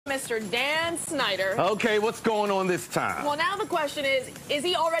Mr. Dan Snyder. Okay, what's going on this time? Well, now the question is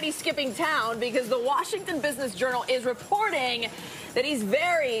he already skipping town? Because the Washington Business Journal is reporting that his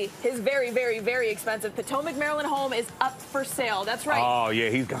very expensive Potomac, Maryland home is up for sale. That's right. Oh, yeah,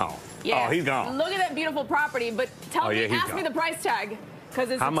 he's gone. Yeah. Oh, he's gone. Look at that beautiful property, but ask me the price tag. Because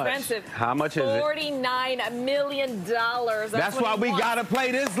it's expensive. How much is it? $49 million. That's why we got to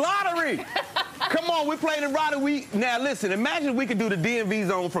play this lottery. Come on, we're playing the lottery. Now, listen, imagine we could do the DMV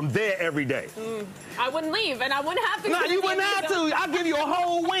Zone from there every day. I wouldn't leave, and I wouldn't have to. No, you wouldn't have to. I'll give you a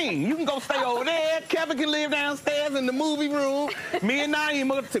whole wing. You can go stay over there. Kevin can live downstairs in the movie room. Me and Naeem,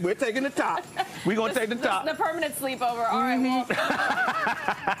 we're taking the top. We're going to take the top. The permanent sleepover. All right, well,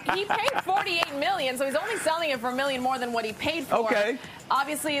 he paid $48 million, so he's only selling it for $1 million more than what he paid for. Okay.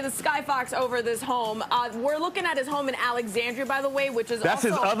 Obviously, the Sky Fox over this home. We're looking at his home in Alexandria, by the way, which is That's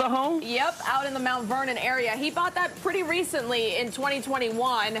his other home? Yep, out in the Mount Vernon area. He bought that pretty recently in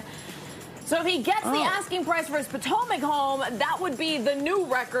 2021. So if he gets the asking price for his Potomac home, that would be the new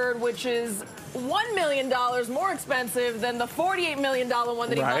record, which is $1 million more expensive than the $48 million one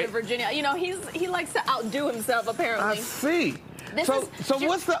that he bought in Virginia. You know, he likes to outdo himself, apparently. I see. So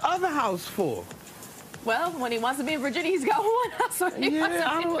what's the other house for? Well, when he wants to be in Virginia, he's got one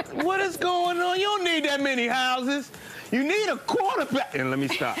house. What is going on? You don't need that many houses. You need a quarterback. And let me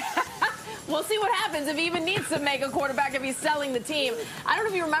stop. We'll see what happens if he even needs to make a quarterback if he's selling the team. I don't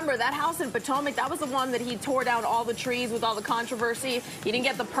know if you remember that house in Potomac. That was the one that he tore down all the trees with all the controversy. He didn't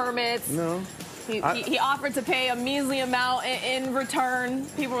get the permits. No. He offered to pay a measly amount in return.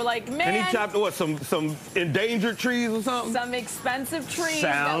 People were like, man. And he chopped, what, some endangered trees or something? Some expensive trees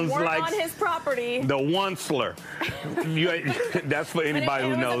that weren't on his property. The Onceler. That's for anybody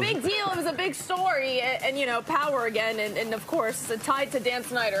who knows. It was a big deal. It was a big story. And you know, power again. And of course, tied to Dan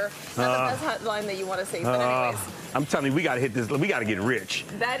Snyder. Not the best headline that you want to see. But anyways. I'm telling you, we got to hit this. We got to get rich.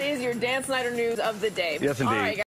 That is your Dan Snyder news of the day. Yes, indeed. All right, guys.